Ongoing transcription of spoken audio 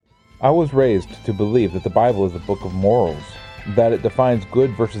I was raised to believe that the Bible is a book of morals, that it defines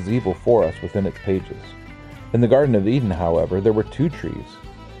good versus evil for us within its pages. In the Garden of Eden, however, there were two trees.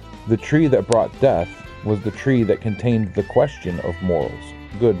 The tree that brought death was the tree that contained the question of morals,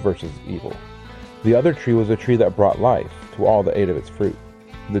 good versus evil. The other tree was a tree that brought life to all that ate of its fruit,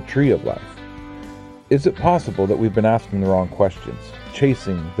 the tree of life. Is it possible that we've been asking the wrong questions,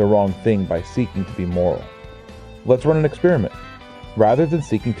 chasing the wrong thing by seeking to be moral? Let's run an experiment. Rather than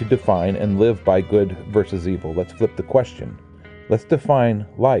seeking to define and live by good versus evil, let's flip the question. Let's define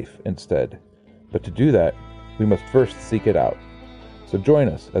life instead. But to do that, we must first seek it out. So join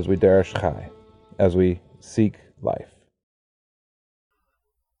us as we derish chai, as we seek life.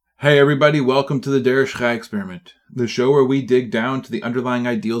 Hey everybody, welcome to the Derish Chai Experiment, the show where we dig down to the underlying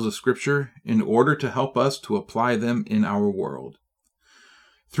ideals of Scripture in order to help us to apply them in our world.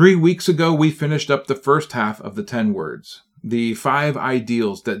 3 weeks ago, we finished up the first half of the 10 words, the 5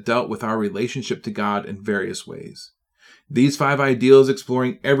 ideals that dealt with our relationship to God in various ways. These 5 ideals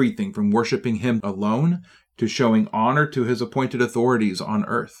exploring everything from worshiping Him alone to showing honor to His appointed authorities on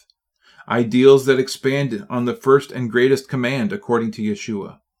earth. Ideals that expand on the first and greatest command according to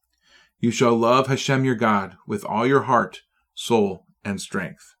Yeshua. You shall love Hashem your God with all your heart, soul, and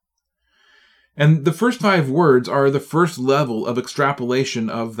strength. And the first 5 words are the first level of extrapolation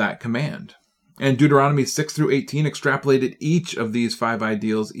of that command. And Deuteronomy 6 through 18 extrapolated each of these 5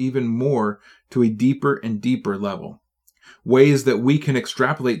 ideals even more to a deeper and deeper level. Ways that we can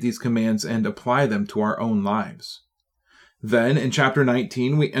extrapolate these commands and apply them to our own lives. Then, in chapter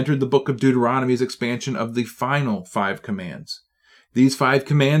 19, we entered the book of Deuteronomy's expansion of the final 5 commands. These 5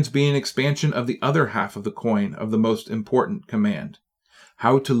 commands being an expansion of the other half of the coin of the most important command.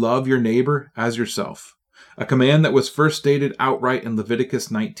 How to love your neighbor as yourself. A command that was first stated outright in Leviticus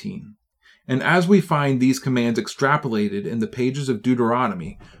 19. And as we find these commands extrapolated in the pages of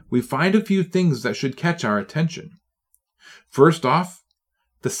Deuteronomy, we find a few things that should catch our attention. First off,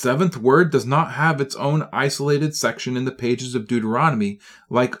 the 7th word does not have its own isolated section in the pages of Deuteronomy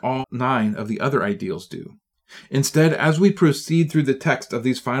like all 9 of the other ideals do. Instead, as we proceed through the text of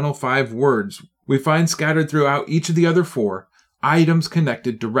these final 5 words, we find scattered throughout each of the other 4 items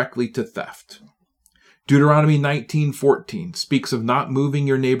connected directly to theft. Deuteronomy 19:14 speaks of not moving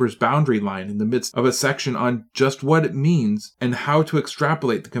your neighbor's boundary line in the midst of a section on just what it means and how to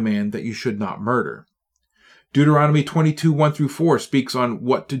extrapolate the command that you should not murder. Deuteronomy 22:1 through 4 speaks on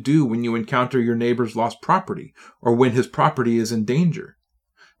what to do when you encounter your neighbor's lost property or when his property is in danger.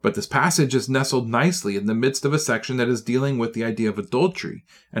 But this passage is nestled nicely in the midst of a section that is dealing with the idea of adultery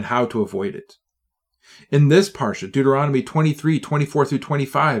and how to avoid it. In this parsha, Deuteronomy 23:24 through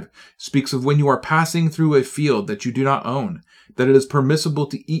 25 speaks of when you are passing through a field that you do not own, that it is permissible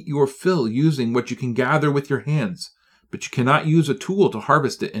to eat your fill using what you can gather with your hands, but you cannot use a tool to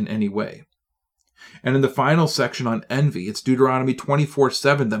harvest it in any way. And in the final section on envy, it's Deuteronomy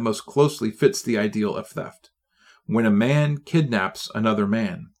 24:7 that most closely fits the ideal of theft. When a man kidnaps another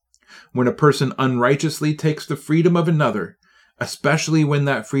man. When a person unrighteously takes the freedom of another, especially when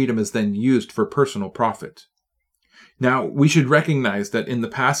that freedom is then used for personal profit. Now, we should recognize that in the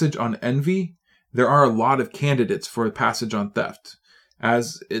passage on envy, there are a lot of candidates for a passage on theft,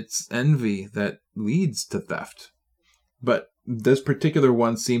 as it's envy that leads to theft. But this particular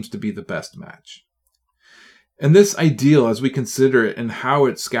one seems to be the best match. And this ideal, as we consider it and how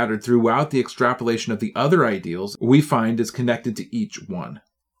it's scattered throughout the extrapolation of the other ideals, we find is connected to each one.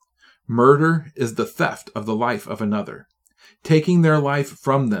 Murder is the theft of the life of another, taking their life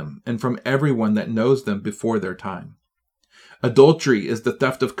from them and from everyone that knows them before their time. Adultery is the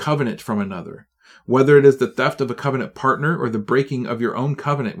theft of covenant from another, whether it is the theft of a covenant partner or the breaking of your own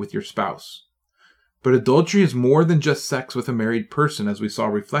covenant with your spouse. But adultery is more than just sex with a married person, as we saw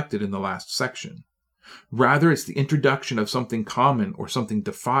reflected in the last section. Rather, it's the introduction of something common or something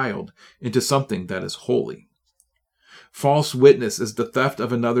defiled into something that is holy. False witness is the theft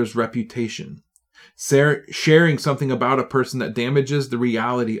of another's reputation, sharing something about a person that damages the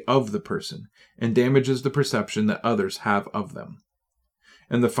reality of the person and damages the perception that others have of them.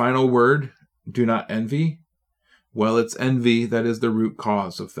 And the final word, do not envy. Well, it's envy that is the root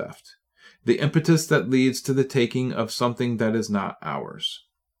cause of theft, the impetus that leads to the taking of something that is not ours.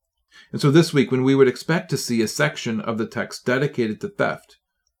 And so this week, when we would expect to see a section of the text dedicated to theft,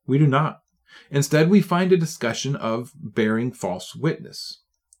 we do not. Instead, we find a discussion of bearing false witness.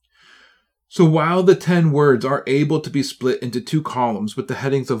 So while the 10 words are able to be split into 2 columns with the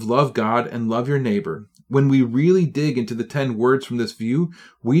headings of love God and love your neighbor, when we really dig into the 10 words from this view,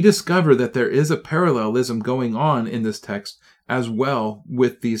 we discover that there is a parallelism going on in this text as well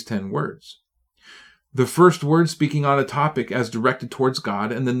with these 10 words. The first word speaking on a topic as directed towards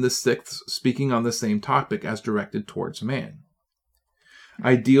God, and then the sixth speaking on the same topic as directed towards man.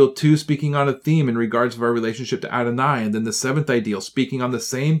 Ideal 2 speaking on a theme in regards of our relationship to Adonai, and then the seventh ideal speaking on the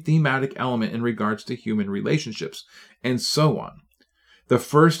same thematic element in regards to human relationships, and so on. The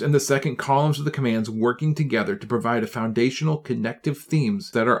first and the second columns of the commands working together to provide a foundational connective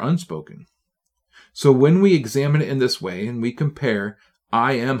themes that are unspoken. So when we examine it in this way and we compare,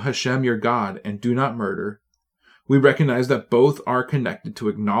 I am Hashem your God and do not murder, we recognize that both are connected to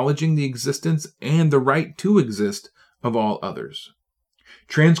acknowledging the existence and the right to exist of all others.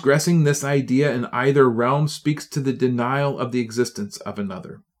 Transgressing this idea in either realm speaks to the denial of the existence of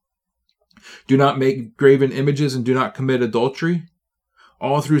another. Do not make graven images and do not commit adultery.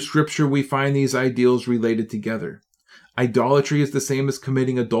 All through Scripture we find these ideals related together. Idolatry is the same as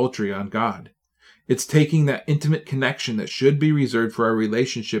committing adultery on God. It's taking that intimate connection that should be reserved for our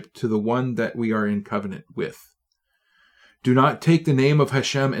relationship to the one that we are in covenant with. Do not take the name of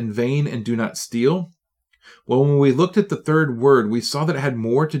Hashem in vain and do not steal. Well, when we looked at the third word, we saw that it had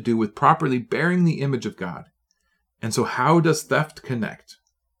more to do with properly bearing the image of God. And so how does theft connect?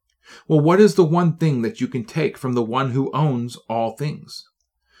 Well, what is the one thing that you can take from the one who owns all things?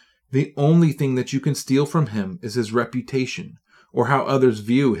 The only thing that you can steal from him is his reputation, or how others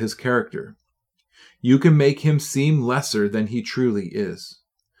view his character. You can make him seem lesser than he truly is.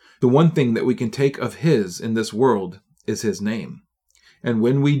 The one thing that we can take of his in this world is his name. And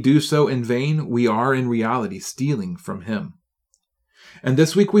when we do so in vain, we are in reality stealing from him. And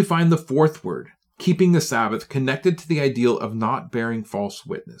this week we find the fourth word, keeping the Sabbath, connected to the ideal of not bearing false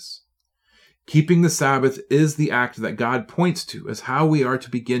witness. Keeping the Sabbath is the act that God points to as how we are to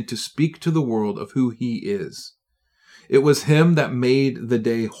begin to speak to the world of who he is. It was him that made the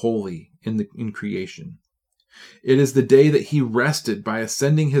day holy in creation. It is the day that he rested by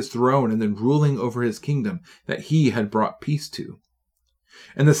ascending his throne and then ruling over his kingdom that he had brought peace to.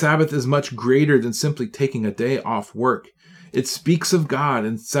 And the Sabbath is much greater than simply taking a day off work. It speaks of God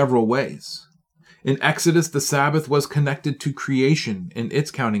in several ways. In Exodus, the Sabbath was connected to creation in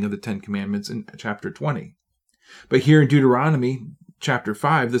its counting of the Ten Commandments in chapter 20. But here in Deuteronomy, chapter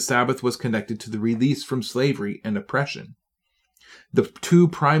 5, the Sabbath was connected to the release from slavery and oppression. The two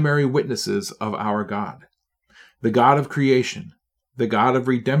primary witnesses of our God. The God of creation, the God of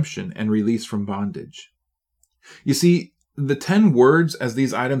redemption and release from bondage. You see, the 10 words, as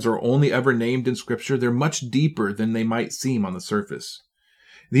these items are only ever named in Scripture, they're much deeper than they might seem on the surface.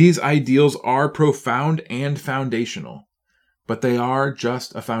 These ideals are profound and foundational, but they are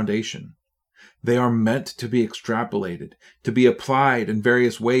just a foundation. They are meant to be extrapolated, to be applied in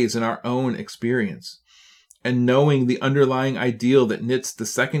various ways in our own experience. And knowing the underlying ideal that knits the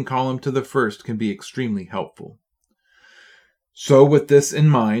second column to the first can be extremely helpful. So with this in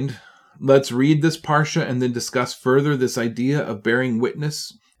mind, let's read this parsha and then discuss further this idea of bearing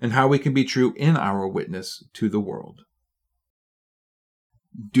witness and how we can be true in our witness to the world.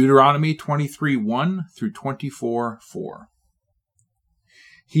 Deuteronomy 23:1 through 24:4.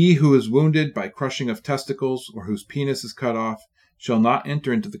 He who is wounded by crushing of testicles or whose penis is cut off shall not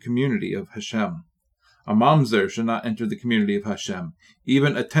enter into the community of Hashem. A mamzer shall not enter the community of Hashem.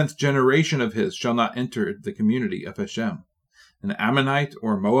 Even a 10th generation of his shall not enter the community of Hashem. An Ammonite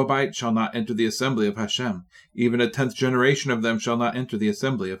or Moabite shall not enter the assembly of Hashem. Even a 10th generation of them shall not enter the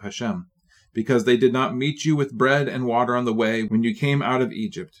assembly of Hashem, because they did not meet you with bread and water on the way when you came out of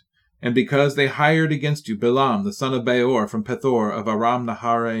Egypt, and because they hired against you Balaam, the son of Beor, from Pethor of Aram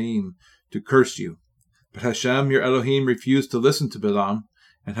Naharaim, to curse you. But Hashem your Elohim refused to listen to Balaam,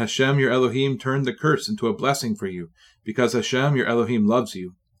 and Hashem your Elohim turned the curse into a blessing for you, because Hashem your Elohim loves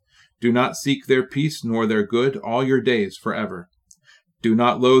you. Do not seek their peace nor their good all your days forever. Do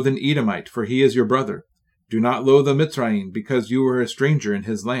not loathe an Edomite, for he is your brother. Do not loathe a Mitzrayim, because you were a stranger in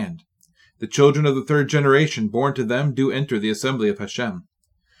his land. The children of the 3rd generation born to them do enter the assembly of Hashem.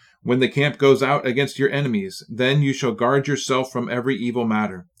 When the camp goes out against your enemies, then you shall guard yourself from every evil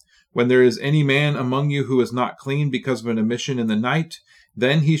matter. When there is any man among you who is not clean because of an emission in the night,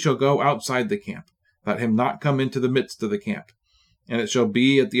 then he shall go outside the camp. Let him not come into the midst of the camp. And it shall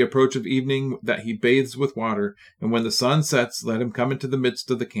be at the approach of evening that he bathes with water, and when the sun sets, let him come into the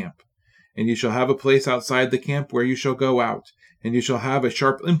midst of the camp. And you shall have a place outside the camp where you shall go out, and you shall have a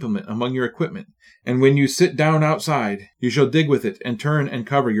sharp implement among your equipment. And when you sit down outside, you shall dig with it, and turn and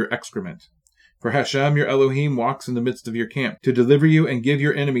cover your excrement. For Hashem your Elohim walks in the midst of your camp, to deliver you and give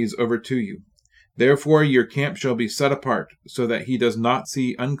your enemies over to you. Therefore your camp shall be set apart, so that he does not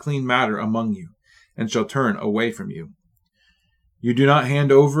see unclean matter among you, and shall turn away from you. You do not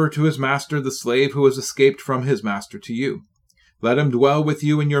hand over to his master the slave who has escaped from his master to you. Let him dwell with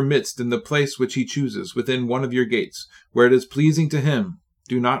you in your midst in the place which he chooses, within one of your gates, where it is pleasing to him.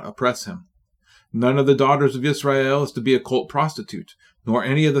 Do not oppress him. None of the daughters of Israel is to be a cult prostitute, nor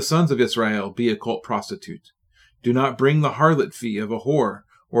any of the sons of Israel be a cult prostitute. Do not bring the harlot fee of a whore,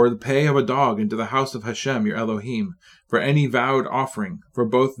 or the pay of a dog into the house of Hashem your Elohim, for any vowed offering, for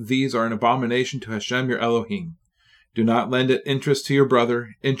both these are an abomination to Hashem your Elohim. Do not lend at interest to your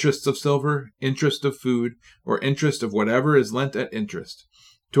brother, interest of silver, interest of food, or interest of whatever is lent at interest.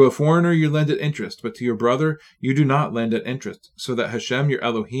 To a foreigner you lend at interest, but to your brother you do not lend at interest, so that Hashem your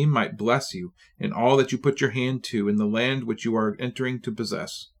Elohim might bless you in all that you put your hand to in the land which you are entering to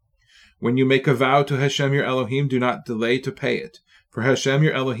possess. When you make a vow to Hashem your Elohim, do not delay to pay it, for Hashem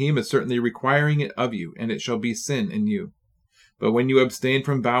your Elohim is certainly requiring it of you, and it shall be sin in you. But when you abstain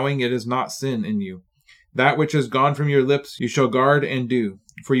from vowing, it is not sin in you. That which has gone from your lips you shall guard and do,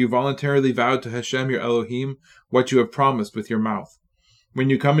 for you voluntarily vowed to Hashem your Elohim what you have promised with your mouth. When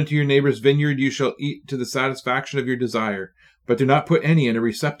you come into your neighbor's vineyard, you shall eat to the satisfaction of your desire, but do not put any in a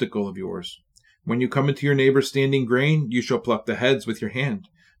receptacle of yours. When you come into your neighbor's standing grain, you shall pluck the heads with your hand,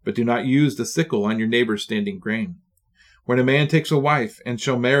 but do not use the sickle on your neighbor's standing grain. When a man takes a wife and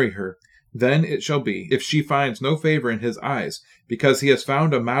shall marry her, then it shall be, if she finds no favor in his eyes, because he has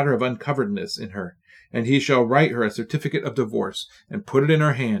found a matter of uncoveredness in her, and he shall write her a certificate of divorce, and put it in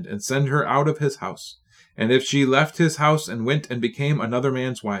her hand, and send her out of his house. And if she left his house and went and became another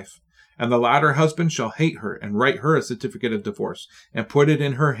man's wife, and the latter husband shall hate her, and write her a certificate of divorce, and put it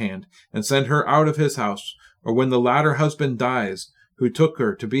in her hand, and send her out of his house, or when the latter husband dies, who took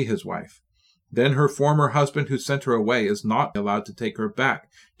her to be his wife, then her former husband who sent her away is not allowed to take her back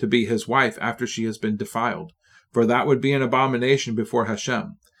to be his wife after she has been defiled, for that would be an abomination before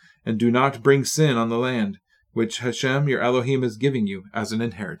Hashem. And do not bring sin on the land, which Hashem your Elohim is giving you as an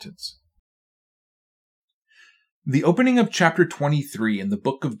inheritance. The opening of chapter 23 in the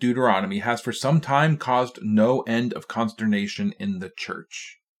book of Deuteronomy has for some time caused no end of consternation in the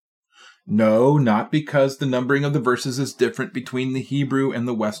church. No, not because the numbering of the verses is different between the Hebrew and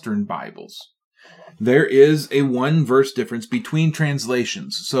the Western Bibles. There is a one-verse difference between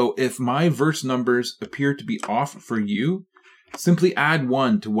translations, so if my verse numbers appear to be off for you, simply add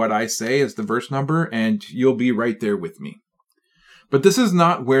 1 to what I say as the verse number, and you'll be right there with me. But this is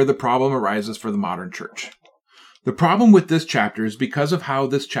not where the problem arises for the modern church. The problem with this chapter is because of how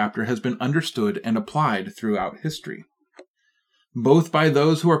this chapter has been understood and applied throughout history, both by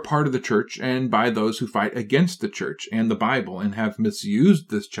those who are part of the church and by those who fight against the church and the Bible and have misused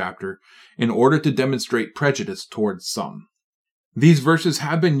this chapter in order to demonstrate prejudice towards some. These verses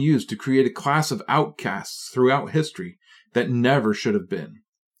have been used to create a class of outcasts throughout history that never should have been.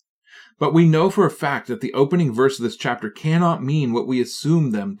 But we know for a fact that the opening verse of this chapter cannot mean what we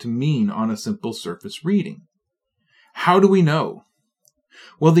assume them to mean on a simple surface reading. How do we know?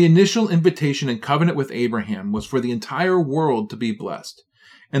 Well, the initial invitation and covenant with Abraham was for the entire world to be blessed,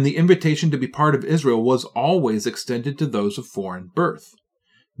 and the invitation to be part of Israel was always extended to those of foreign birth.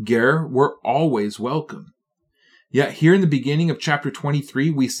 Ger were always welcome. Yet here in the beginning of chapter 23,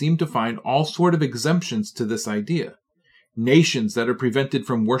 we seem to find all sort of exemptions to this idea. Nations that are prevented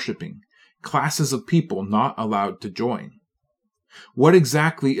from worshiping, classes of people not allowed to join. What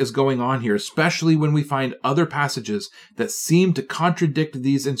exactly is going on here, especially when we find other passages that seem to contradict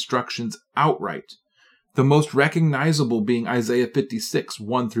these instructions outright, the most recognizable being Isaiah 56,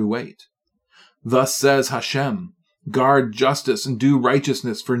 1-8. Thus says Hashem, guard justice and do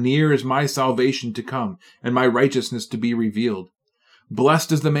righteousness, for near is my salvation to come, and my righteousness to be revealed.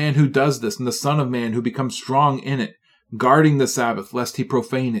 Blessed is the man who does this, and the Son of Man who becomes strong in it, guarding the Sabbath lest he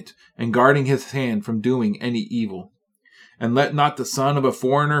profane it, and guarding his hand from doing any evil. And let not the son of a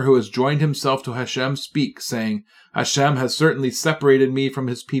foreigner who has joined himself to Hashem speak, saying, Hashem has certainly separated me from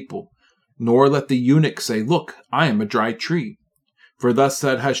his people. Nor let the eunuch say, Look, I am a dry tree. For thus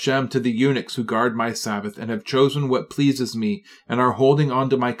said Hashem to the eunuchs who guard my Sabbath, and have chosen what pleases me, and are holding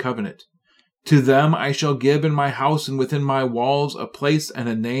on to my covenant. To them I shall give in my house and within my walls a place and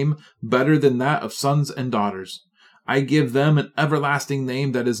a name better than that of sons and daughters. I give them an everlasting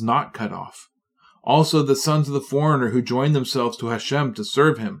name that is not cut off. Also the sons of the foreigner who join themselves to Hashem to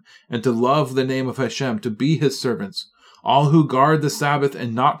serve him, and to love the name of Hashem, to be his servants, all who guard the Sabbath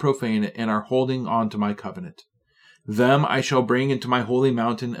and not profane it, and are holding on to my covenant. Them I shall bring into my holy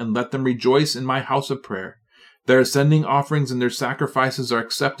mountain, and let them rejoice in my house of prayer. Their ascending offerings and their sacrifices are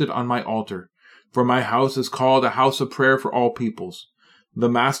accepted on my altar, for my house is called a house of prayer for all peoples. The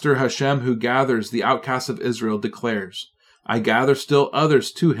Master Hashem who gathers the outcasts of Israel declares, I gather still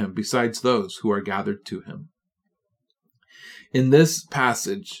others to him besides those who are gathered to him. In this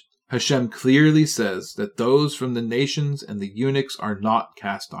passage, Hashem clearly says that those from the nations and the eunuchs are not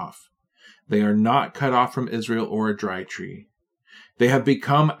cast off. They are not cut off from Israel or a dry tree. They have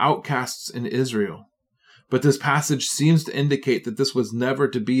become outcasts in Israel. But this passage seems to indicate that this was never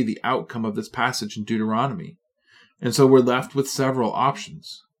to be the outcome of this passage in Deuteronomy. And so we're left with several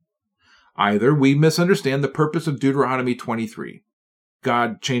options. Either we misunderstand the purpose of Deuteronomy 23.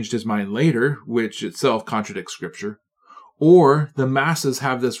 God changed his mind later, which itself contradicts Scripture. Or the masses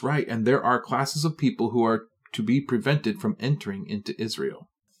have this right, and there are classes of people who are to be prevented from entering into Israel.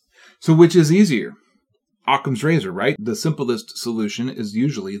 So which is easier? Occam's razor, right? The simplest solution is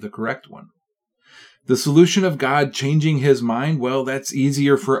usually the correct one. The solution of God changing his mind, well, that's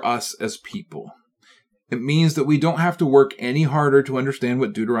easier for us as people. It means that we don't have to work any harder to understand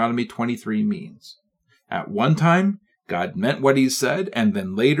what Deuteronomy 23 means. At one time, God meant what he said, and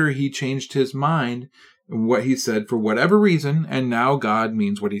then later he changed his mind, what he said for whatever reason, and now God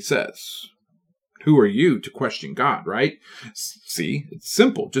means what he says. Who are you to question God, right? See, it's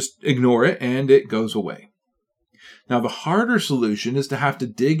simple. Just ignore it and it goes away. Now, the harder solution is to have to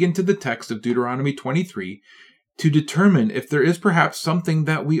dig into the text of Deuteronomy 23 to determine if there is perhaps something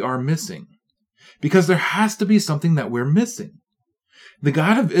that we are missing. Because there has to be something that we're missing. The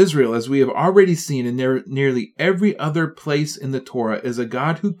God of Israel, as we have already seen in nearly every other place in the Torah, is a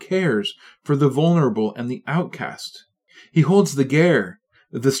God who cares for the vulnerable and the outcast. He holds the ger,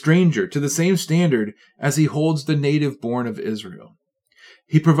 the stranger, to the same standard as he holds the native born of Israel.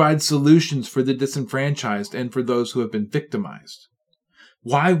 He provides solutions for the disenfranchised and for those who have been victimized.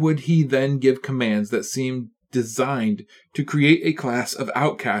 Why would he then give commands that seem designed to create a class of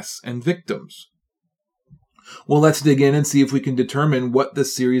outcasts and victims? Well, let's dig in and see if we can determine what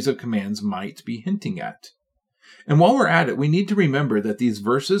this series of commands might be hinting at. And while we're at it, we need to remember that these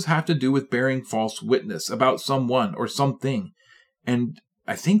verses have to do with bearing false witness about someone or something, and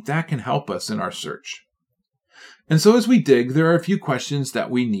I think that can help us in our search. And so as we dig, there are a few questions that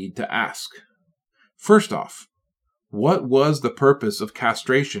we need to ask. First off, what was the purpose of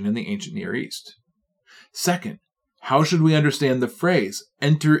castration in the ancient Near East? Second, how should we understand the phrase,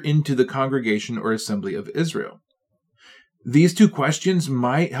 enter into the congregation or assembly of Israel? These two questions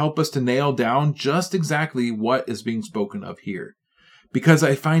might help us to nail down just exactly what is being spoken of here, because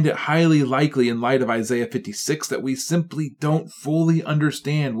I find it highly likely in light of Isaiah 56 that we simply don't fully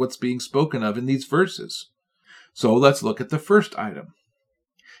understand what's being spoken of in these verses. So let's look at the first item.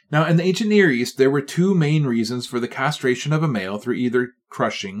 Now, in the ancient Near East, there were two main reasons for the castration of a male through either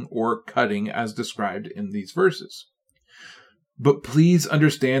crushing or cutting as described in these verses. But please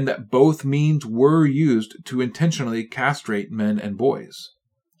understand that both means were used to intentionally castrate men and boys.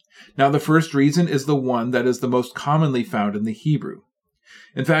 Now, the first reason is the one that is the most commonly found in the Hebrew.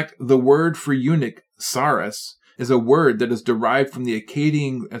 In fact, the word for eunuch, saras, is a word that is derived from the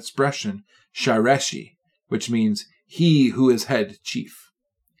Akkadian expression shareshi, which means he who is head chief.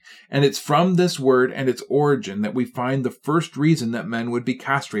 And it's from this word and its origin that we find the first reason that men would be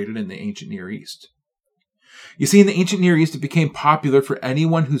castrated in the ancient Near East. You see, in the ancient Near East, it became popular for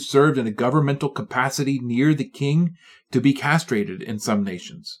anyone who served in a governmental capacity near the king to be castrated in some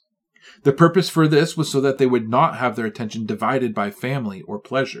nations. The purpose for this was so that they would not have their attention divided by family or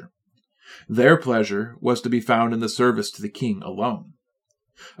pleasure. Their pleasure was to be found in the service to the king alone.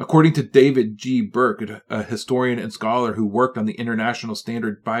 According to David G. Burke, a historian and scholar who worked on the International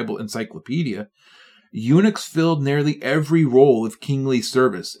Standard Bible Encyclopedia, eunuchs filled nearly every role of kingly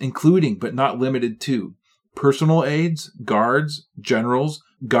service, including but not limited to personal aides, guards, generals,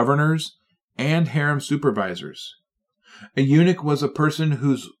 governors, and harem supervisors. A eunuch was a person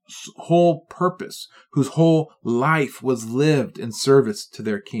whose whole purpose, whose whole life was lived in service to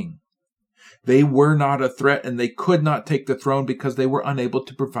their king. They were not a threat, and they could not take the throne because they were unable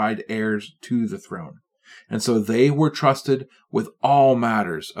to provide heirs to the throne. And so they were trusted with all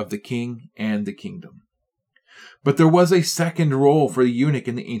matters of the king and the kingdom. But there was a second role for the eunuch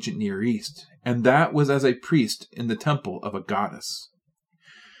in the ancient Near East, and that was as a priest in the temple of a goddess.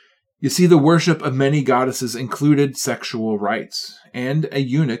 You see, the worship of many goddesses included sexual rites, and a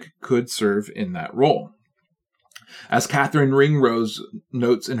eunuch could serve in that role. As Catherine Ringrose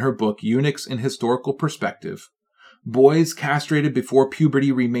notes in her book, Eunuchs in Historical Perspective, boys castrated before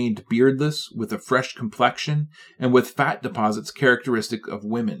puberty remained beardless, with a fresh complexion, and with fat deposits characteristic of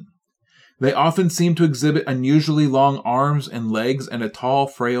women. They often seemed to exhibit unusually long arms and legs and a tall,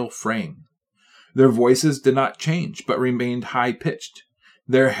 frail frame. Their voices did not change, but remained high-pitched.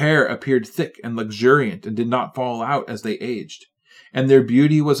 Their hair appeared thick and luxuriant and did not fall out as they aged, and their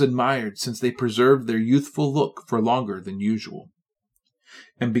beauty was admired since they preserved their youthful look for longer than usual.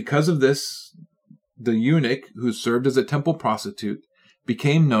 And because of this, the eunuch, who served as a temple prostitute,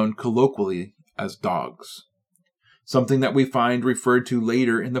 became known colloquially as dogs, something that we find referred to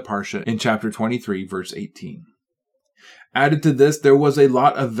later in the Parsha in chapter 23, verse 18. Added to this, there was a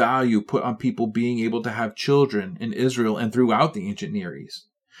lot of value put on people being able to have children in Israel and throughout the ancient Near East,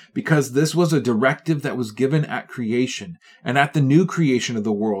 because this was a directive that was given at creation and at the new creation of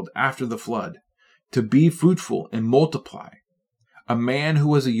the world after the flood, to be fruitful and multiply. A man who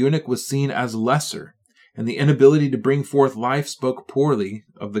was a eunuch was seen as lesser, and the inability to bring forth life spoke poorly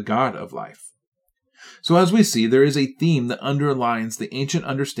of the God of life. So as we see, there is a theme that underlines the ancient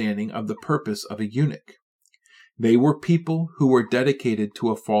understanding of the purpose of a eunuch. They were people who were dedicated to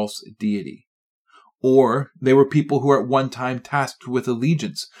a false deity, or they were people who were at one time tasked with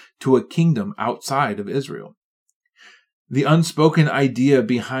allegiance to a kingdom outside of Israel. The unspoken idea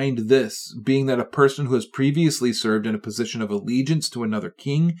behind this being that a person who has previously served in a position of allegiance to another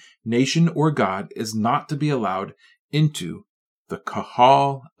king, nation, or god is not to be allowed into the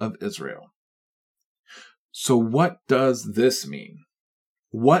Kahal of Israel. So what does this mean?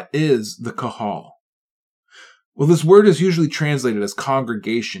 What is the Kahal? Well, this word is usually translated as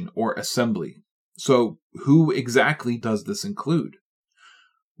congregation or assembly. So who exactly does this include?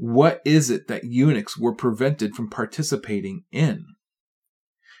 What is it that eunuchs were prevented from participating in?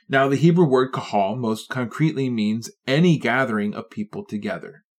 Now, the Hebrew word kahal most concretely means any gathering of people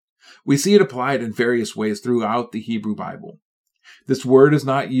together. We see it applied in various ways throughout the Hebrew Bible. This word is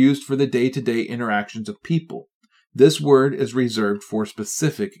not used for the day-to-day interactions of people. This word is reserved for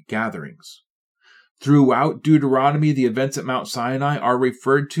specific gatherings. Throughout Deuteronomy, the events at Mount Sinai are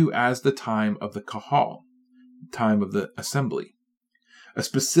referred to as the time of the kahal, time of the assembly. A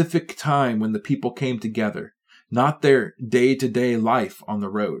specific time when the people came together, not their day-to-day life on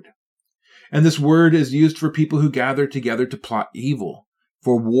the road. And this word is used for people who gather together to plot evil,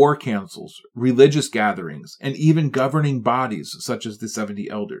 for war councils, religious gatherings, and even governing bodies such as the 70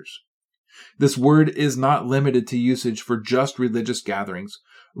 elders. This word is not limited to usage for just religious gatherings.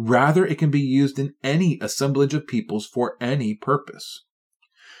 Rather, it can be used in any assemblage of peoples for any purpose.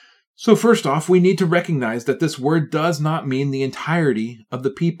 So first off, we need to recognize that this word does not mean the entirety of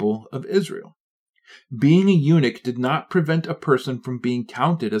the people of Israel. Being a eunuch did not prevent a person from being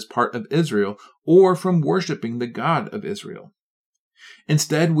counted as part of Israel or from worshiping the God of Israel.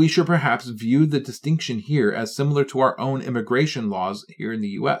 Instead, we should perhaps view the distinction here as similar to our own immigration laws here in the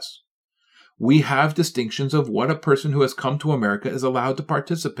U.S. We have distinctions of what a person who has come to America is allowed to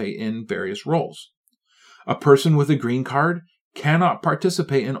participate in various roles. A person with a green card cannot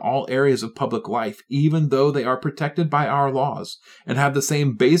participate in all areas of public life, even though they are protected by our laws and have the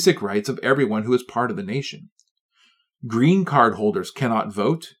same basic rights of everyone who is part of the nation. Green card holders cannot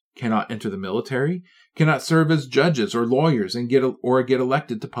vote, cannot enter the military, cannot serve as judges or lawyers and get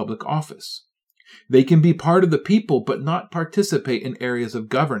elected to public office. They can be part of the people, but not participate in areas of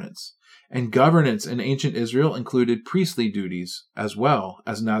governance. And governance in ancient Israel included priestly duties as well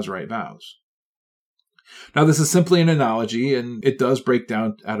as Nazirite vows. Now, this is simply an analogy, and it does break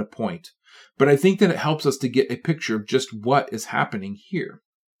down at a point, but I think that it helps us to get a picture of just what is happening here.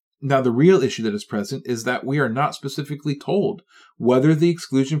 Now, the real issue that is present is that we are not specifically told whether the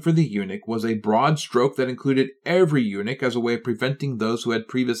exclusion for the eunuch was a broad stroke that included every eunuch as a way of preventing those who had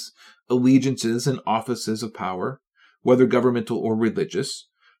previous allegiances and offices of power, whether governmental or religious,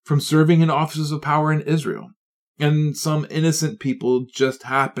 from serving in offices of power in Israel, and some innocent people just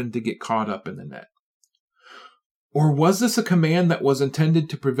happened to get caught up in the net. Or was this a command that was intended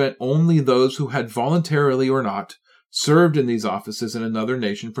to prevent only those who had voluntarily or not served in these offices in another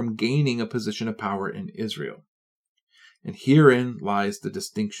nation from gaining a position of power in Israel? And herein lies the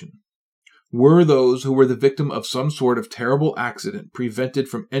distinction. Were those who were the victim of some sort of terrible accident prevented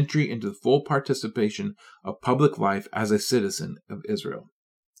from entry into the full participation of public life as a citizen of Israel?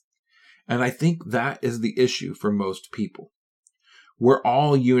 And I think that is the issue for most people. Were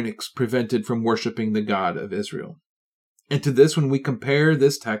all eunuchs prevented from worshiping the God of Israel? And to this, when we compare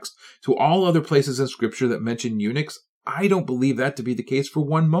this text to all other places in Scripture that mention eunuchs, I don't believe that to be the case for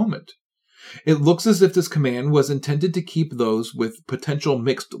one moment. It looks as if this command was intended to keep those with potential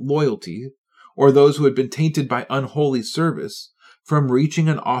mixed loyalty, or those who had been tainted by unholy service, from reaching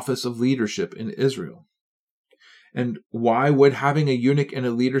an office of leadership in Israel. And why would having a eunuch in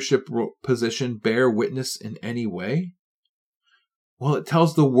a leadership position bear witness in any way? Well, it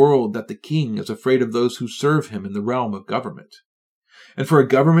tells the world that the king is afraid of those who serve him in the realm of government. And for a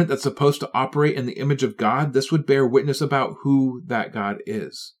government that's supposed to operate in the image of God, this would bear witness about who that God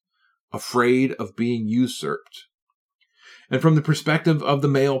is, afraid of being usurped. And from the perspective of the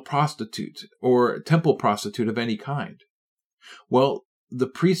male prostitute or temple prostitute of any kind, well, the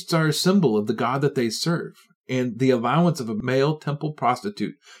priests are a symbol of the God that they serve, and the allowance of a male temple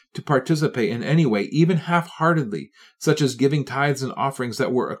prostitute to participate in any way, even half-heartedly, such as giving tithes and offerings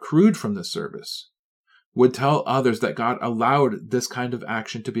that were accrued from this service, would tell others that God allowed this kind of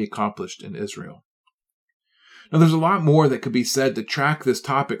action to be accomplished in Israel. Now, there's a lot more that could be said to track this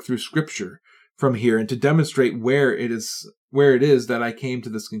topic through Scripture from here and to demonstrate where it is that I came to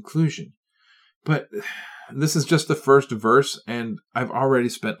this conclusion. But this is just the first verse, and I've already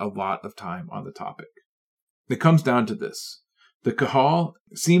spent a lot of time on the topic. It comes down to this. The kahal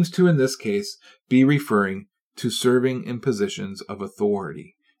seems to, in this case, be referring to serving in positions of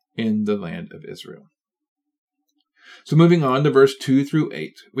authority in the land of Israel. So moving on to verse 2 through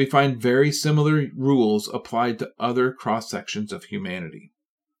 8, we find very similar rules applied to other cross-sections of humanity.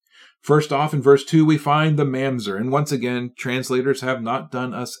 First off, in verse 2, we find the mamzer, and once again, translators have not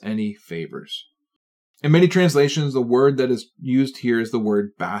done us any favors. In many translations, the word that is used here is the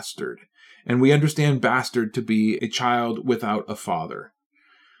word bastard, and we understand bastard to be a child without a father.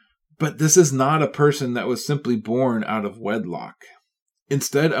 But this is not a person that was simply born out of wedlock.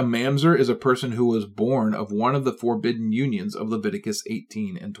 Instead, a mamzer is a person who was born of one of the forbidden unions of Leviticus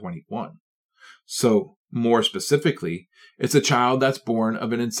 18 and 21. So, more specifically, it's a child that's born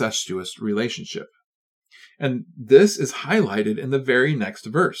of an incestuous relationship. And this is highlighted in the very next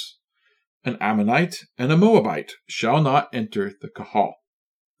verse. An Ammonite and a Moabite shall not enter the kahal.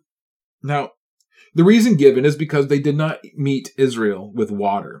 Now, the reason given is because they did not meet Israel with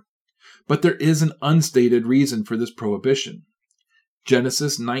water. But there is an unstated reason for this prohibition.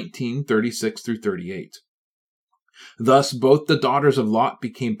 Genesis 19:36 through 38. Thus both the daughters of Lot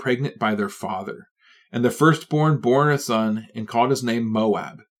became pregnant by their father, and the firstborn bore a son and called his name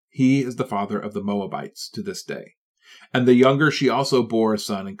Moab. He is the father of the Moabites to this day. And the younger she also bore a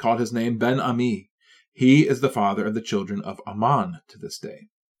son and called his name Ben-Ami. He is the father of the children of Ammon to this day.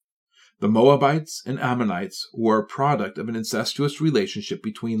 The Moabites and Ammonites were a product of an incestuous relationship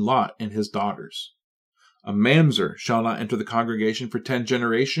between Lot and his daughters. A mamzer shall not enter the congregation for 10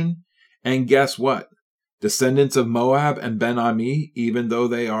 generations, and guess what? Descendants of Moab and Ben-Ami, even though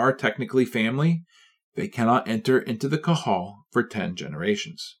they are technically family, they cannot enter into the kahal for 10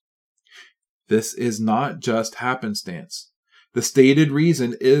 generations. This is not just happenstance. The stated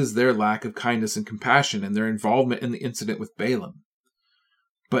reason is their lack of kindness and compassion and their involvement in the incident with Balaam.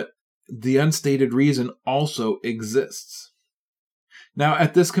 But the unstated reason also exists. Now,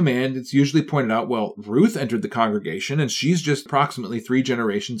 at this command, it's usually pointed out, well, Ruth entered the congregation, and she's just approximately 3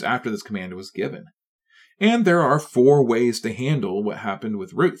 generations after this command was given. And there are 4 ways to handle what happened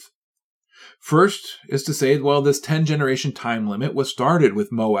with Ruth. First is to say, well, this 10-generation time limit was started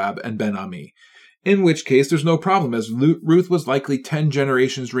with Moab and Ben-Ami, in which case there's no problem, as Ruth was likely 10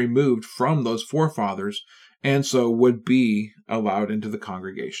 generations removed from those forefathers, and so would be allowed into the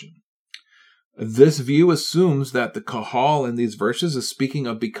congregation. This view assumes that the kahal in these verses is speaking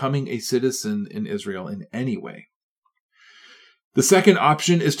of becoming a citizen in Israel in any way. The second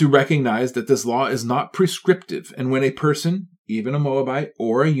option is to recognize that this law is not prescriptive, and when a person, even a Moabite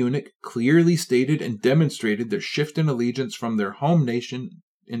or a eunuch, clearly stated and demonstrated their shift in allegiance from their home nation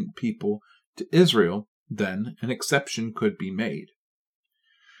and people to Israel, then an exception could be made.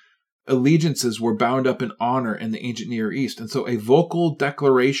 Allegiances were bound up in honor in the ancient Near East, and so a vocal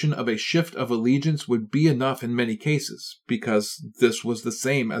declaration of a shift of allegiance would be enough in many cases, because this was the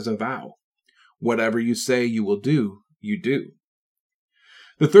same as a vow. Whatever you say you will do, you do.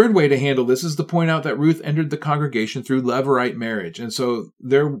 The third way to handle this is to point out that Ruth entered the congregation through Levirate marriage, and so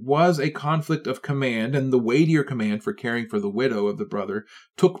there was a conflict of command, and the weightier command for caring for the widow of the brother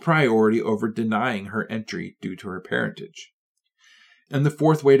took priority over denying her entry due to her parentage. And the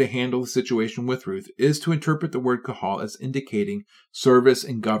fourth way to handle the situation with Ruth is to interpret the word kahal as indicating service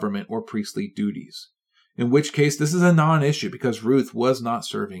in government or priestly duties, in which case this is a non-issue because Ruth was not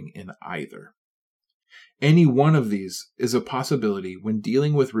serving in either. Any one of these is a possibility when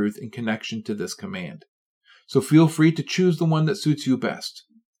dealing with Ruth in connection to this command. So feel free to choose the one that suits you best.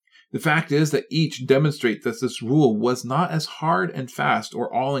 The fact is that each demonstrate that this rule was not as hard and fast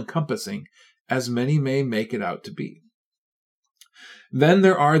or all-encompassing as many may make it out to be. Then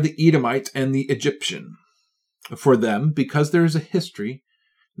there are the Edomite and the Egyptian. For them, because there is a history,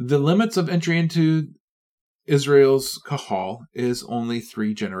 the limits of entry into Israel's kahal is only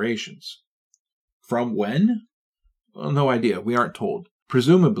 3 generations. From when? Well, no idea. We aren't told.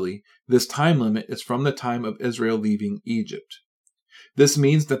 Presumably, this time limit is from the time of Israel leaving Egypt. This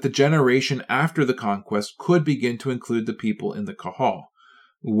means that the generation after the conquest could begin to include the people in the kahal,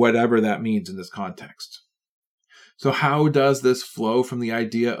 whatever that means in this context. So how does this flow from the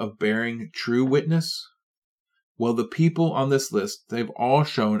idea of bearing true witness? Well, the people on this list, they've all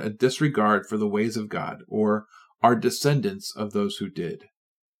shown a disregard for the ways of God, or are descendants of those who did.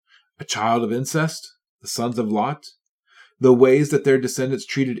 A child of incest, the sons of Lot, the ways that their descendants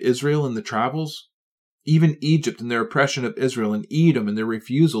treated Israel in the travels, even Egypt and their oppression of Israel, and Edom and their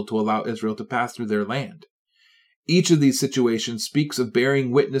refusal to allow Israel to pass through their land. Each of these situations speaks of bearing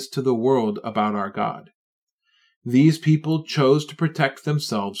witness to the world about our God. These people chose to protect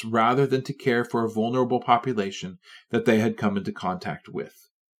themselves rather than to care for a vulnerable population that they had come into contact with.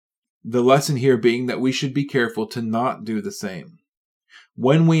 The lesson here being that we should be careful to not do the same.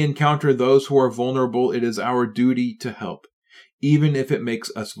 When we encounter those who are vulnerable, it is our duty to help, even if it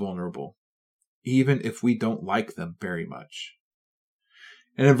makes us vulnerable, even if we don't like them very much.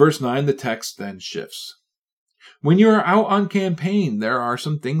 And in verse 9, the text then shifts. When you are out on campaign, there are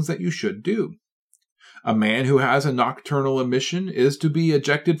some things that you should do. A man who has a nocturnal emission is to be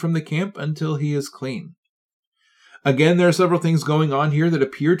ejected from the camp until he is clean. Again, there are several things going on here that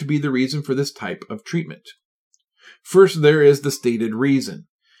appear to be the reason for this type of treatment. First, there is the stated reason.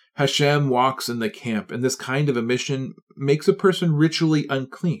 Hashem walks in the camp, and this kind of emission makes a person ritually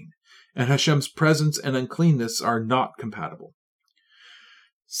unclean, and Hashem's presence and uncleanness are not compatible.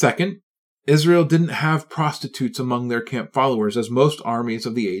 Second, Israel didn't have prostitutes among their camp followers, as most armies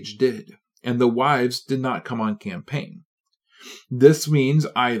of the age did, and the wives did not come on campaign. This means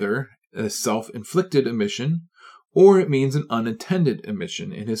either a self-inflicted emission, or it means an unintended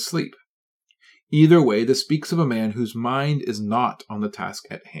emission in his sleep. Either way, this speaks of a man whose mind is not on the task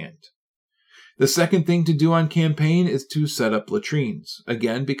at hand. The second thing to do on campaign is to set up latrines,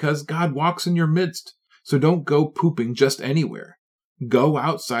 again because God walks in your midst, so don't go pooping just anywhere. Go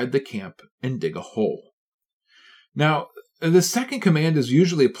outside the camp and dig a hole. Now, the second command is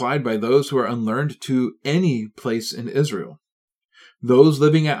usually applied by those who are unlearned to any place in Israel. Those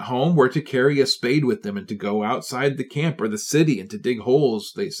living at home were to carry a spade with them and to go outside the camp or the city and to dig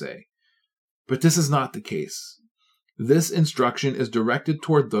holes, they say. But this is not the case. This instruction is directed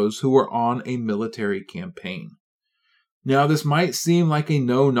toward those who are on a military campaign. Now, this might seem like a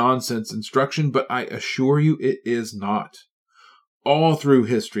no-nonsense instruction, but I assure you it is not. All through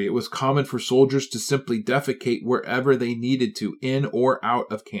history, it was common for soldiers to simply defecate wherever they needed to, in or out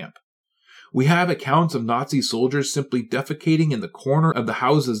of camp. We have accounts of Nazi soldiers simply defecating in the corner of the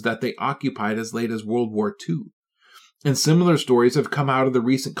houses that they occupied as late as World War II. And similar stories have come out of the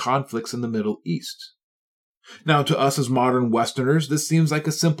recent conflicts in the Middle East. Now, to us as modern Westerners, this seems like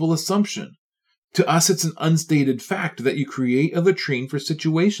a simple assumption. To us, it's an unstated fact that you create a latrine for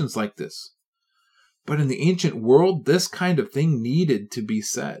situations like this. But in the ancient world, this kind of thing needed to be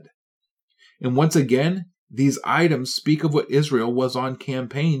said. And once again, these items speak of what Israel was on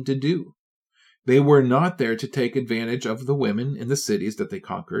campaign to do. They were not there to take advantage of the women in the cities that they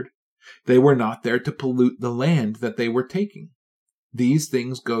conquered. They were not there to pollute the land that they were taking. These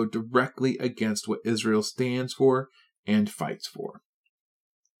things go directly against what Israel stands for and fights for.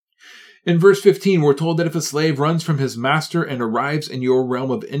 In verse 15, we're told that if a slave runs from his master and arrives in your realm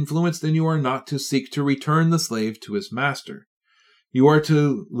of influence, then you are not to seek to return the slave to his master. You are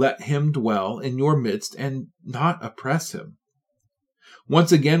to let him dwell in your midst and not oppress him.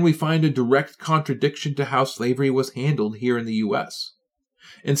 Once again, we find a direct contradiction to how slavery was handled here in the U.S.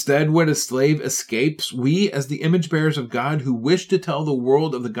 Instead, when a slave escapes, we, as the image bearers of God who wish to tell the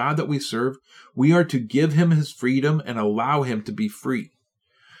world of the God that we serve, we are to give him his freedom and allow him to be free.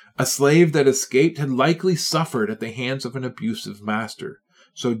 A slave that escaped had likely suffered at the hands of an abusive master,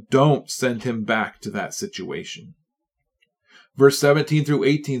 so don't send him back to that situation. Verse 17 through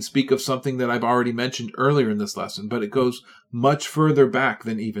 18 speak of something that I've already mentioned earlier in this lesson, but it goes much further back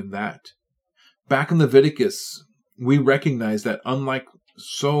than even that. Back in Leviticus, we recognize that unlike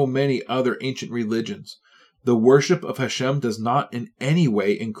so many other ancient religions, the worship of Hashem does not in any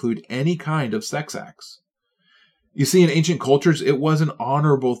way include any kind of sex acts. You see, in ancient cultures, it was an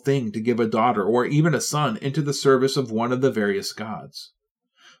honorable thing to give a daughter or even a son into the service of one of the various gods.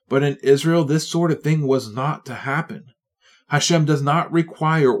 But in Israel, this sort of thing was not to happen. Hashem does not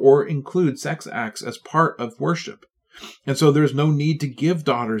require or include sex acts as part of worship, and so there's no need to give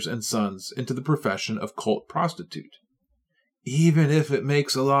daughters and sons into the profession of cult prostitute. Even if it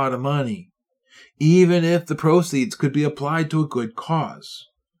makes a lot of money, even if the proceeds could be applied to a good cause.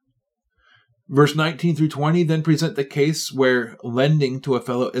 Verse 19 through 20 then present the case where lending to a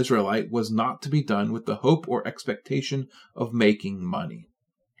fellow Israelite was not to be done with the hope or expectation of making money.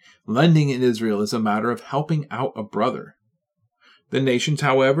 Lending in Israel is a matter of helping out a brother. The nations,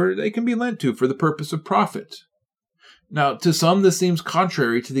 however, they can be lent to for the purpose of profit. Now, to some, this seems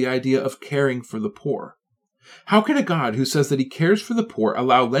contrary to the idea of caring for the poor. How can a God who says that he cares for the poor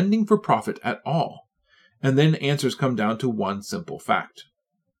allow lending for profit at all? And then answers come down to one simple fact.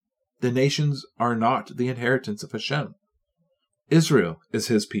 The nations are not the inheritance of Hashem. Israel is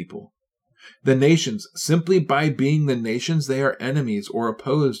his people. The nations, simply by being the nations, they are enemies or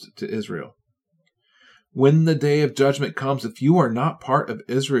opposed to Israel. When the day of judgment comes, if you are not part of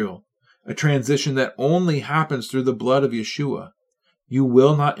Israel, a transition that only happens through the blood of Yeshua, you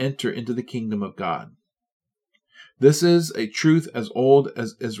will not enter into the kingdom of God. This is a truth as old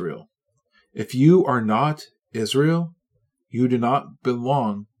as Israel. If you are not Israel, you do not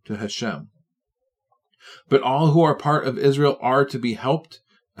belong to Hashem. But all who are part of Israel are to be helped,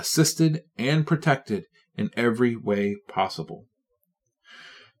 assisted, and protected in every way possible.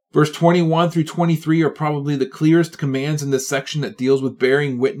 Verse 21 through 23 are probably the clearest commands in this section that deals with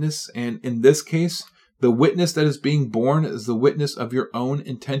bearing witness, and in this case, the witness that is being borne is the witness of your own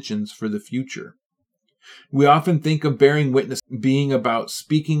intentions for the future. We often think of bearing witness being about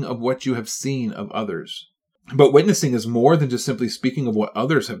speaking of what you have seen of others. But witnessing is more than just simply speaking of what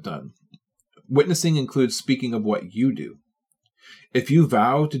others have done. Witnessing includes speaking of what you do. If you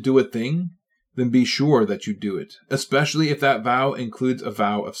vow to do a thing, then be sure that you do it, especially if that vow includes a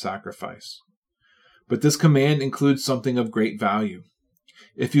vow of sacrifice. But this command includes something of great value.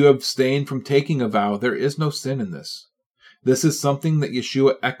 If you abstain from taking a vow, there is no sin in this. This is something that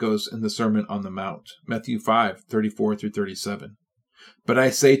Yeshua echoes in the Sermon on the Mount, Matthew 5:34 through 37. But I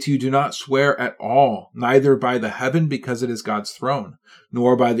say to you, do not swear at all, neither by the heaven, because it is God's throne,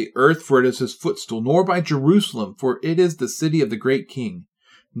 nor by the earth, for it is his footstool, nor by Jerusalem, for it is the city of the great king.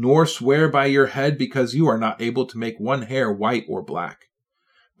 Nor swear by your head, because you are not able to make one hair white or black.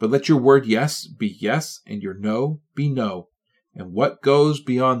 But let your word yes be yes, and your no be no. And what goes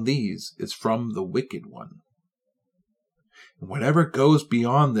beyond these is from the wicked one. And whatever goes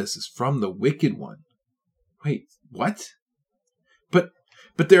beyond this is from the wicked one. Wait, what?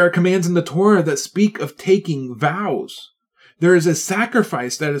 But there are commands in the Torah that speak of taking vows. There is a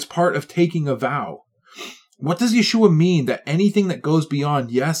sacrifice that is part of taking a vow. What does Yeshua mean that anything that goes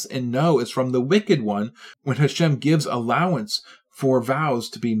beyond yes and no is from the wicked one when Hashem gives allowance for vows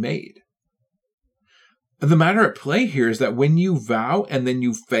to be made? The matter at play here is that when you vow and then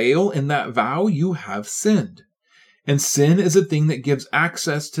you fail in that vow, you have sinned. And sin is a thing that gives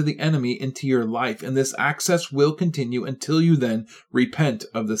access to the enemy into your life, and this access will continue until you then repent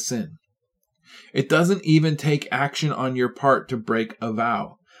of the sin. It doesn't even take action on your part to break a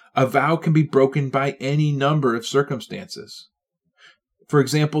vow. A vow can be broken by any number of circumstances. For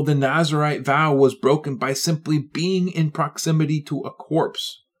example, the Nazirite vow was broken by simply being in proximity to a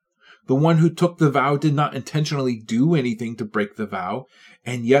corpse. The one who took the vow did not intentionally do anything to break the vow,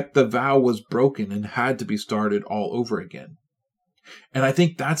 and yet the vow was broken and had to be started all over again. And I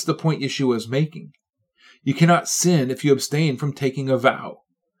think that's the point Yeshua is making. You cannot sin if you abstain from taking a vow.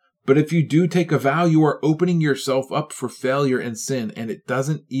 But if you do take a vow, you are opening yourself up for failure and sin, and it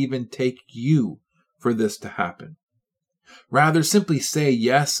doesn't even take you for this to happen. Rather, simply say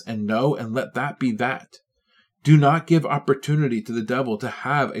yes and no and let that be that. Do not give opportunity to the devil to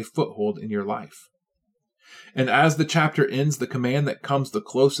have a foothold in your life. And as the chapter ends, the command that comes the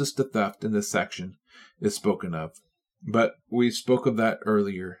closest to theft in this section is spoken of. But we spoke of that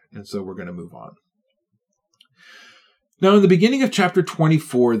earlier, and so we're going to move on. Now, in the beginning of chapter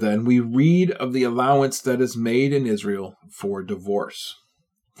 24, then, we read of the allowance that is made in Israel for divorce,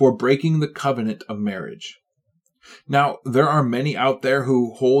 for breaking the covenant of marriage. Now, there are many out there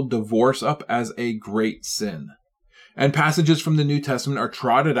who hold divorce up as a great sin. And passages from the New Testament are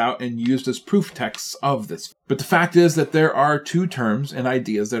trotted out and used as proof texts of this. But the fact is that there are two terms and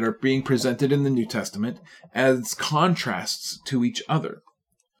ideas that are being presented in the New Testament as contrasts to each other.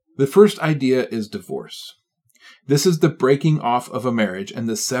 The first idea is divorce. This is the breaking off of a marriage and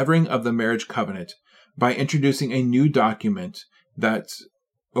the severing of the marriage covenant by introducing a new document that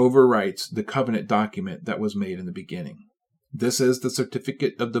overwrites the covenant document that was made in the beginning. This is the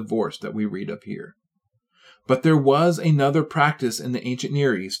certificate of divorce that we read of here. But there was another practice in the ancient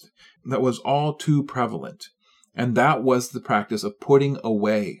Near East that was all too prevalent, and that was the practice of putting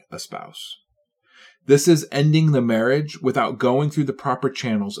away a spouse. This is ending the marriage without going through the proper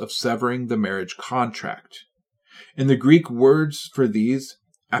channels of severing the marriage contract. In the Greek words for these,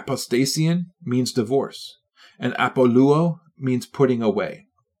 apostasian means divorce, and apoluo means putting away.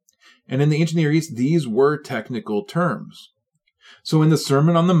 And in the ancient Near East, these were technical terms. So in the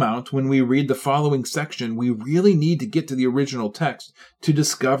Sermon on the Mount, when we read the following section, we really need to get to the original text to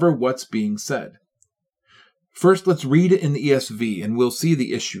discover what's being said. First, let's read it in the ESV, and we'll see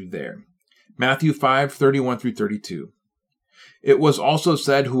the issue there. Matthew 5:31 through 32. It was also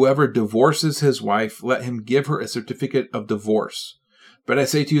said, whoever divorces his wife, let him give her a certificate of divorce. But I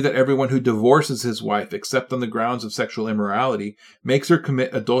say to you that everyone who divorces his wife, except on the grounds of sexual immorality, makes her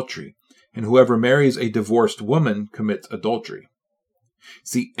commit adultery, and whoever marries a divorced woman commits adultery.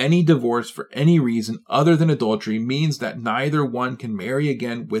 See, any divorce for any reason other than adultery means that neither one can marry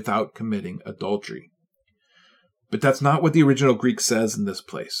again without committing adultery. But that's not what the original Greek says in this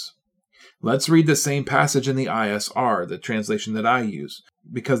place. Let's read the same passage in the ISR, the translation that I use,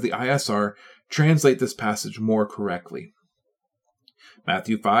 because the ISR translate this passage more correctly.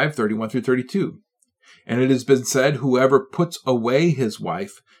 Matthew 5:31-32. And it has been said, whoever puts away his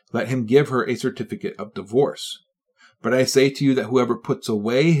wife, let him give her a certificate of divorce. But I say to you that whoever puts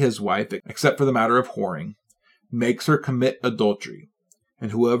away his wife, except for the matter of whoring, makes her commit adultery.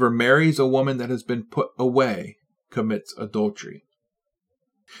 And whoever marries a woman that has been put away commits adultery.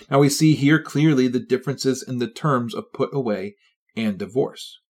 Now we see here clearly the differences in the terms of put away and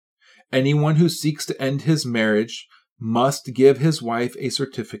divorce. Anyone who seeks to end his marriage must give his wife a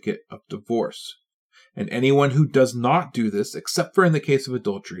certificate of divorce. And anyone who does not do this, except for in the case of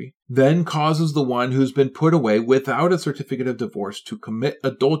adultery, then causes the one who's been put away without a certificate of divorce to commit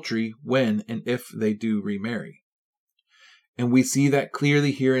adultery when and if they do remarry. And we see that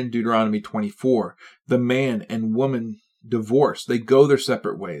clearly here in Deuteronomy 24. The man and woman divorce. They go their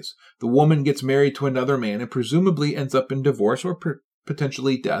separate ways. The woman gets married to another man and presumably ends up in divorce or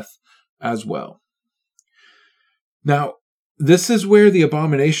potentially death as well. Now, this is where the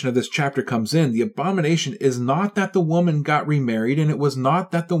abomination of this chapter comes in. The abomination is not that the woman got remarried, and it was not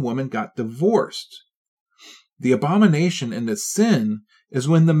that the woman got divorced. The abomination and the sin is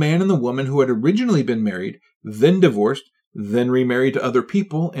when the man and the woman who had originally been married, then divorced, then remarried to other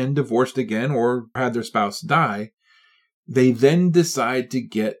people and divorced again or had their spouse die, they then decide to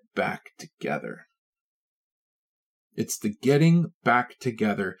get back together. It's the getting back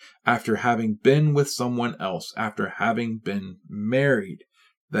together after having been with someone else, after having been married,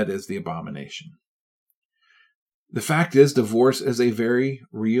 that is the abomination. The fact is, divorce is a very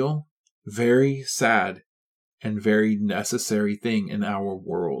real, very sad, and very necessary thing in our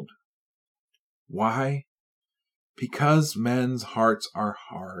world. Why? Because men's hearts are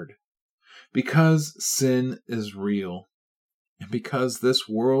hard, because sin is real, and because this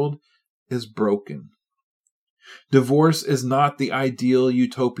world is broken. Divorce is not the ideal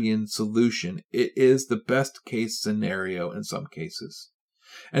utopian solution. It is the best case scenario in some cases.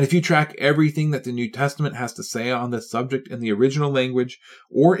 And if you track everything that the New Testament has to say on this subject in the original language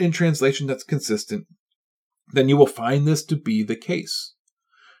or in translation that's consistent, then you will find this to be the case.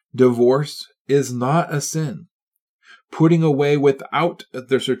 Divorce is not a sin. Putting away without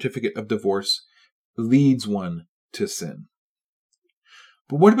their certificate of divorce leads one to sin.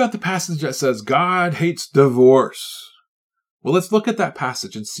 But what about the passage that says God hates divorce? Well, let's look at that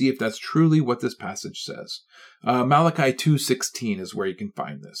passage and see if that's truly what this passage says. Malachi 2:16 is where you can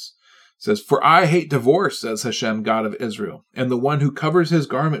find this. It says, "For I hate divorce, says Hashem, God of Israel, and the one who covers his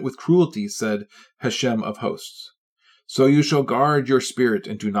garment with cruelty, said Hashem of hosts. So you shall guard your spirit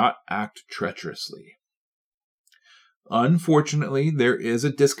and do not act treacherously." Unfortunately, there is a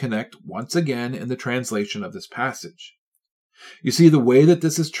disconnect once again in the translation of this passage. You see, the way that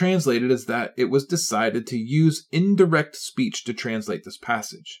this is translated is that it was decided to use indirect speech to translate this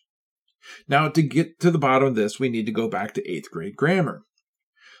passage. Now, to get to the bottom of this, we need to go back to 8th grade grammar.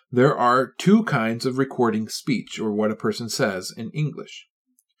 There are two kinds of recording speech, or what a person says in English.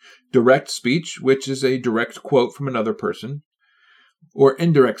 Direct speech, which is a direct quote from another person, or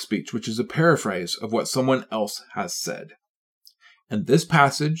indirect speech, which is a paraphrase of what someone else has said. And this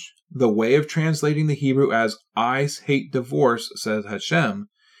passage, the way of translating the Hebrew as "I hate divorce, says Hashem,"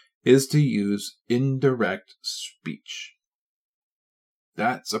 is to use indirect speech.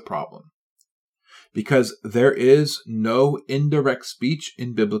 That's a problem, because there is no indirect speech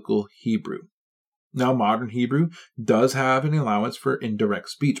in biblical Hebrew. Now, modern Hebrew does have an allowance for indirect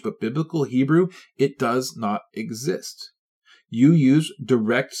speech, but biblical Hebrew, it does not exist. You use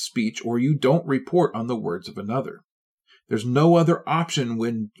direct speech or you don't report on the words of another. There's no other option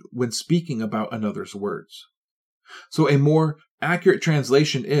when speaking about another's words. So a more accurate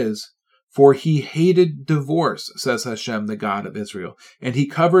translation is, "For he hated divorce, says Hashem, the God of Israel, and he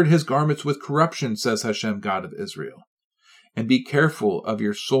covered his garments with corruption, says Hashem, God of Israel. And be careful of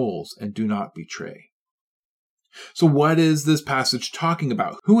your souls and do not betray." So what is this passage talking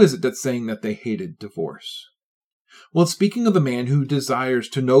about? Who is it that's saying that they hated divorce? Well, it's speaking of a man who desires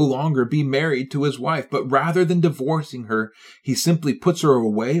to no longer be married to his wife, but rather than divorcing her, he simply puts her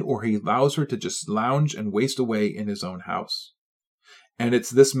away or he allows her to just lounge and waste away in his own house. And it's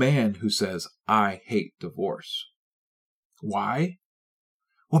this man who says, "I hate divorce." Why?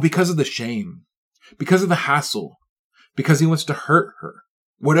 Well, because of the shame, because of the hassle, because he wants to hurt her,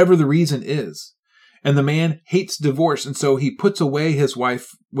 whatever the reason is. And the man hates divorce, and so he puts away his wife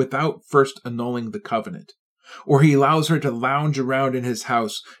without first annulling the covenant. Or he allows her to lounge around in his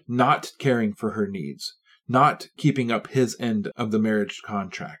house, not caring for her needs, not keeping up his end of the marriage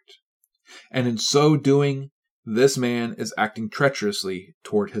contract. And in so doing, this man is acting treacherously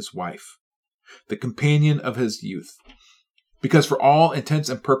toward his wife, the companion of his youth, because for all intents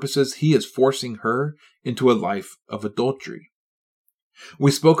and purposes, he is forcing her into a life of adultery.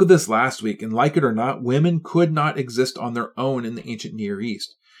 We spoke of this last week, and like it or not, women could not exist on their own in the ancient Near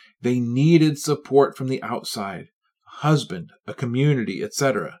East. They needed support from the outside, a husband, a community,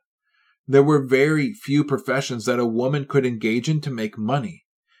 etc. There were very few professions that a woman could engage in to make money,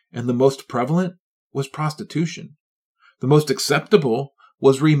 and the most prevalent was prostitution. The most acceptable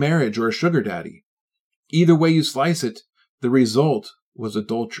was remarriage or a sugar daddy. Either way you slice it, the result was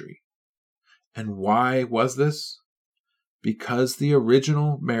adultery. And why was this? Because the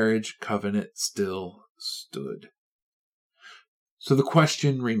original marriage covenant still stood. So the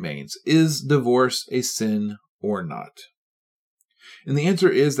question remains, is divorce a sin or not? And the answer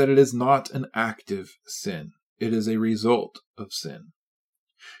is that it is not an active sin. It is a result of sin.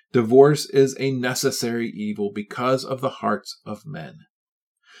 Divorce is a necessary evil because of the hearts of men.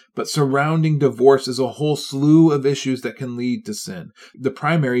 But surrounding divorce is a whole slew of issues that can lead to sin. The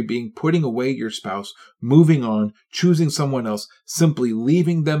primary being putting away your spouse, moving on, choosing someone else, simply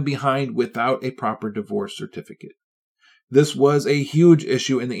leaving them behind without a proper divorce certificate. This was a huge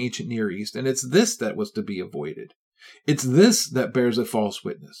issue in the ancient Near East, and it's this that was to be avoided. It's this that bears a false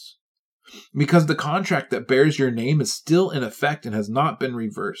witness. Because the contract that bears your name is still in effect and has not been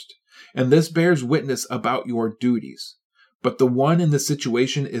reversed. And this bears witness about your duties. But the one in the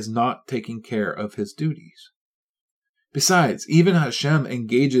situation is not taking care of his duties. Besides, even Hashem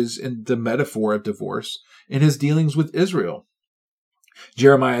engages in the metaphor of divorce in his dealings with Israel.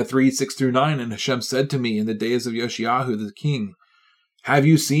 Jeremiah 3:6-9, and Hashem said to me in the days of Yoshiahu the king, "Have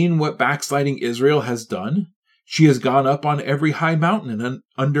you seen what backsliding Israel has done? She has gone up on every high mountain and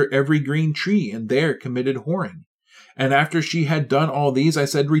under every green tree, and there committed whoring. And after she had done all these, I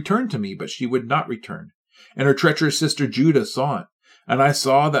said, 'Return to me,' but she would not return. And her treacherous sister Judah saw it. And I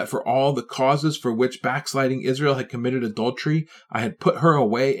saw that for all the causes for which backsliding Israel had committed adultery, I had put her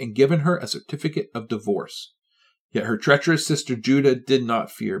away and given her a certificate of divorce. Yet her treacherous sister Judah did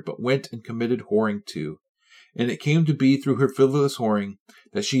not fear, but went and committed whoring too. And it came to be through her frivolous whoring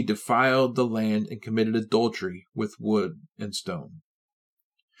that she defiled the land and committed adultery with wood and stone."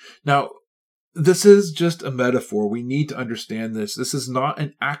 Now, this is just a metaphor. We need to understand this. This is not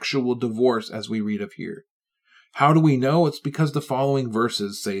an actual divorce as we read of here. How do we know? It's because the following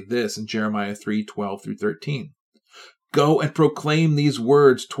verses say this in Jeremiah 3:12-13. "Go and proclaim these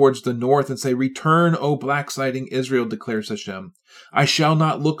words towards the north and say, 'Return, O backsliding Israel,' declares Hashem. 'I shall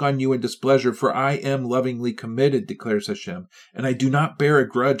not look on you in displeasure, for I am lovingly committed,' declares Hashem, 'and I do not bear a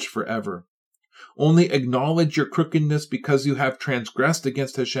grudge forever. Only acknowledge your crookedness because you have transgressed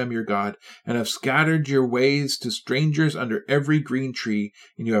against Hashem your God, and have scattered your ways to strangers under every green tree,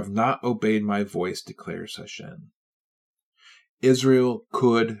 and you have not obeyed my voice,' declares Hashem." Israel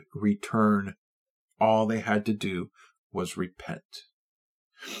could return. All they had to do was repent.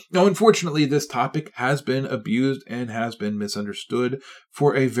 Now, unfortunately, this topic has been abused and has been misunderstood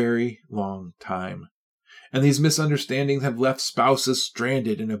for a very long time. And these misunderstandings have left spouses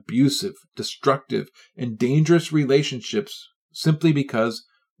stranded in abusive, destructive, and dangerous relationships simply because,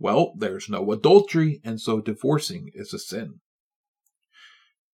 well, there's no adultery, and so divorcing is a sin.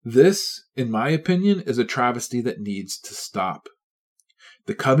 This, in my opinion, is a travesty that needs to stop.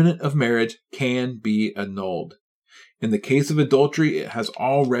 The covenant of marriage can be annulled. In the case of adultery, it has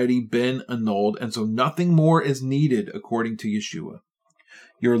already been annulled, and so nothing more is needed according to Yeshua.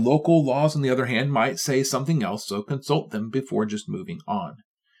 Your local laws, on the other hand, might say something else, so consult them before just moving on.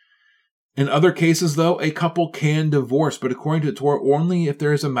 In other cases, though, a couple can divorce, but according to the Torah, only if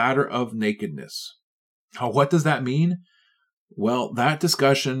there is a matter of nakedness. Now, what does that mean? Well, that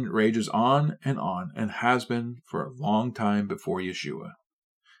discussion rages on, and has been for a long time before Yeshua.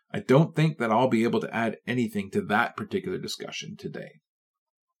 I don't think that I'll be able to add anything to that particular discussion today.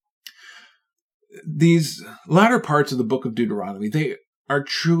 These latter parts of the book of Deuteronomy, they are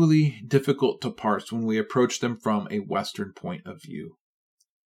truly difficult to parse when we approach them from a Western point of view.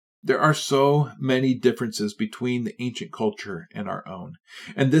 There are so many differences between the ancient culture and our own,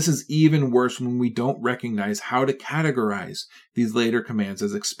 and this is even worse when we don't recognize how to categorize these later commands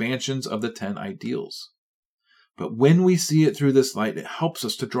as expansions of the 10 ideals. But when we see it through this light, it helps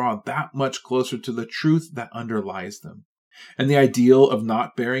us to draw that much closer to the truth that underlies them. And the ideal of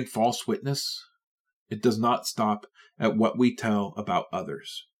not bearing false witness, it does not stop at what we tell about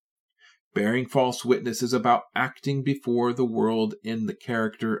others. Bearing false witness is about acting before the world in the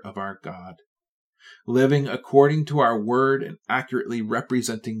character of our God, living according to our word and accurately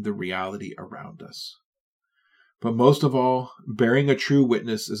representing the reality around us. But most of all, bearing a true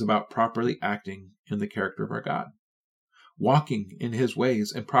witness is about properly acting in the character of our God, walking in his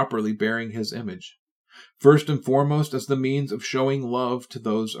ways and properly bearing his image, first and foremost as the means of showing love to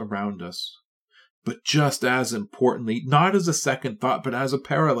those around us. But just as importantly, not as a second thought, but as a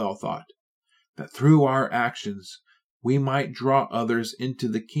parallel thought, that through our actions we might draw others into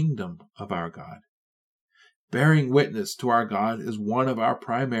the kingdom of our God. Bearing witness to our God is one of our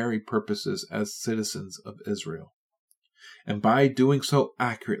primary purposes as citizens of Israel. And by doing so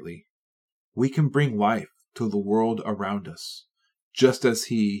accurately, we can bring life to the world around us, just as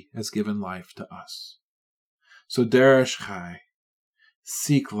he has given life to us. So Deresh Chai,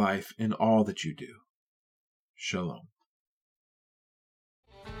 seek life in all that you do. Shalom.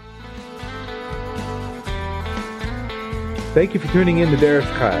 Thank you for tuning in to Deresh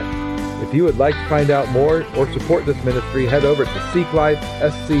Chai. If you would like to find out more or support this ministry, head over to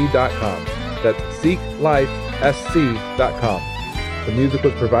seeklifesc.com. That's seeklifesc.com. The music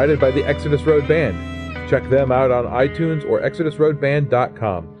was provided by the Exodus Road Band. Check them out on iTunes or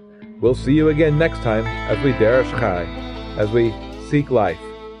exodusroadband.com. We'll see you again next time as we Deresh Chai, as we seek life.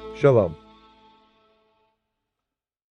 Shalom.